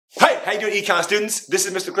How you doing, econ students? This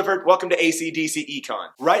is Mr. Clifford. Welcome to ACDC Econ.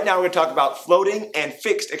 Right now we're going to talk about floating and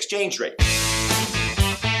fixed exchange rates.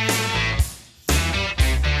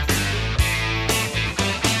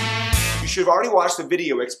 You should have already watched the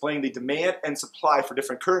video explaining the demand and supply for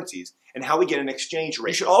different currencies and how we get an exchange rate.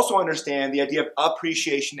 You should also understand the idea of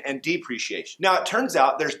appreciation and depreciation. Now it turns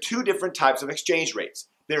out there's two different types of exchange rates.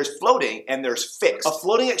 There's floating and there's fixed. A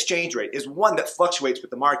floating exchange rate is one that fluctuates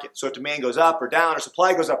with the market. So if demand goes up or down or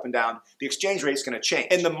supply goes up and down, the exchange rate is going to change.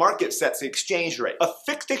 And the market sets the exchange rate. A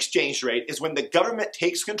fixed exchange rate is when the government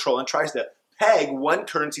takes control and tries to peg one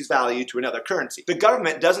currency's value to another currency. The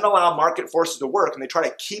government doesn't allow market forces to work and they try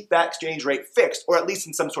to keep that exchange rate fixed or at least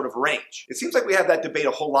in some sort of range. It seems like we have that debate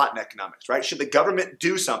a whole lot in economics, right? Should the government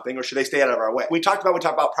do something or should they stay out of our way? We talked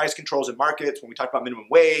about price controls in markets, when we talked about minimum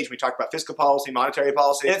wage, when we talked about fiscal policy, monetary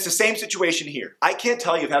policy, and it's the same situation here. I can't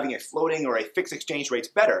tell you if having a floating or a fixed exchange rate's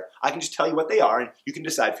better. I can just tell you what they are and you can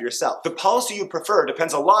decide for yourself. The policy you prefer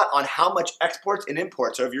depends a lot on how much exports and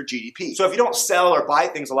imports are of your GDP. So if you don't sell or buy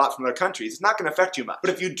things a lot from other countries, it's not going to affect you much.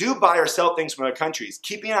 But if you do buy or sell things from other countries,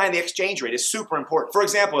 keeping an eye on the exchange rate is super important. For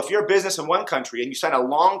example, if you're a business in one country and you sign a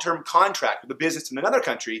long-term contract with a business in another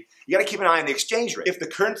country, you got to keep an eye on the exchange rate. If the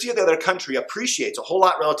currency of the other country appreciates a whole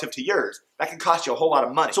lot relative to yours, that can cost you a whole lot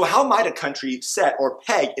of money. So how might a country set or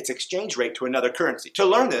peg its exchange rate to another currency? To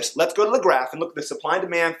learn this, let's go to the graph and look at the supply and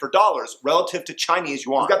demand for dollars relative to Chinese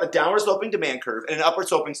yuan. We've got the downward sloping demand curve and an upward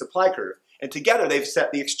sloping supply curve, and together they've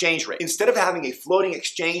set the exchange rate. Instead of having a floating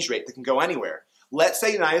exchange rate that can go anywhere, let's say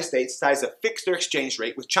the United States decides to fix their exchange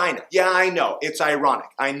rate with China. Yeah, I know, it's ironic,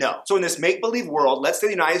 I know. So in this make-believe world, let's say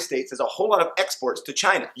the United States has a whole lot of exports to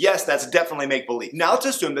China. Yes, that's definitely make-believe. Now let's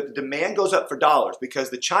assume that the demand goes up for dollars because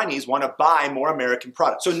the Chinese want to buy more American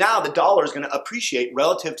products. So now the dollar is going to appreciate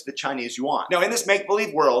relative to the Chinese yuan. Now in this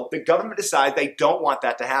make-believe world, the government decides they don't want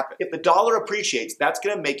that to happen. If the dollar appreciates, that's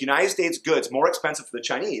going to make United States goods more expensive for the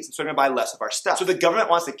Chinese, so they're going to buy less of our stuff. So the government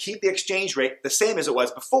wants to keep the exchange rate the same as it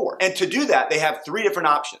was before. And to do that, they have three different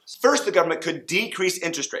options. First, the government could decrease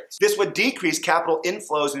interest rates. This would decrease capital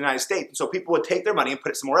inflows in the United States, and so people would take their money and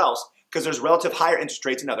put it somewhere else because there's relative higher interest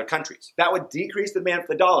rates in other countries. That would decrease the demand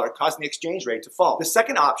for the dollar, causing the exchange rate to fall. The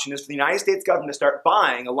second option is for the United States government to start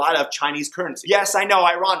buying a lot of Chinese currency. Yes, I know,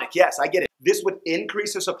 ironic, yes, I get it. This would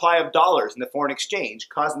increase the supply of dollars in the foreign exchange,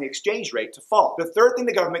 causing the exchange rate to fall. The third thing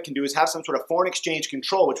the government can do is have some sort of foreign exchange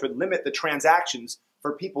control, which would limit the transactions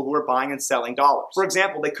for people who are buying and selling dollars. For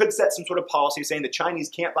example, they could set some sort of policy saying the Chinese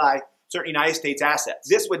can't buy certain United States assets.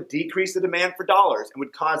 This would decrease the demand for dollars and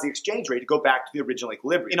would cause the exchange rate to go back to the original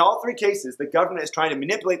equilibrium. In all three cases, the government is trying to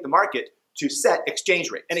manipulate the market to set exchange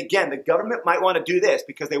rates. And again, the government might want to do this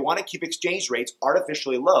because they want to keep exchange rates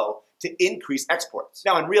artificially low to increase exports.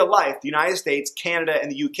 Now in real life, the United States, Canada,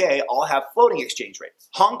 and the UK all have floating exchange rates.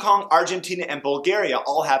 Hong Kong, Argentina, and Bulgaria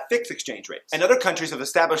all have fixed exchange rates. And other countries have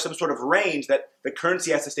established some sort of range that the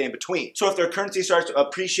currency has to stay in between. So if their currency starts to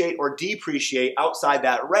appreciate or depreciate outside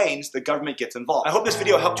that range, the government gets involved. I hope this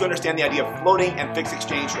video helped you understand the idea of floating and fixed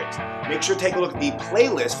exchange rates. Make sure to take a look at the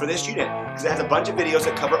playlist for this unit because it has a bunch of videos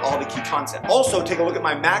that cover all the key concepts. Also, take a look at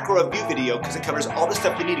my macro review video because it covers all the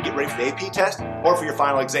stuff you need to get ready for the AP test or for your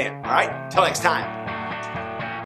final exam. All right? Till next time.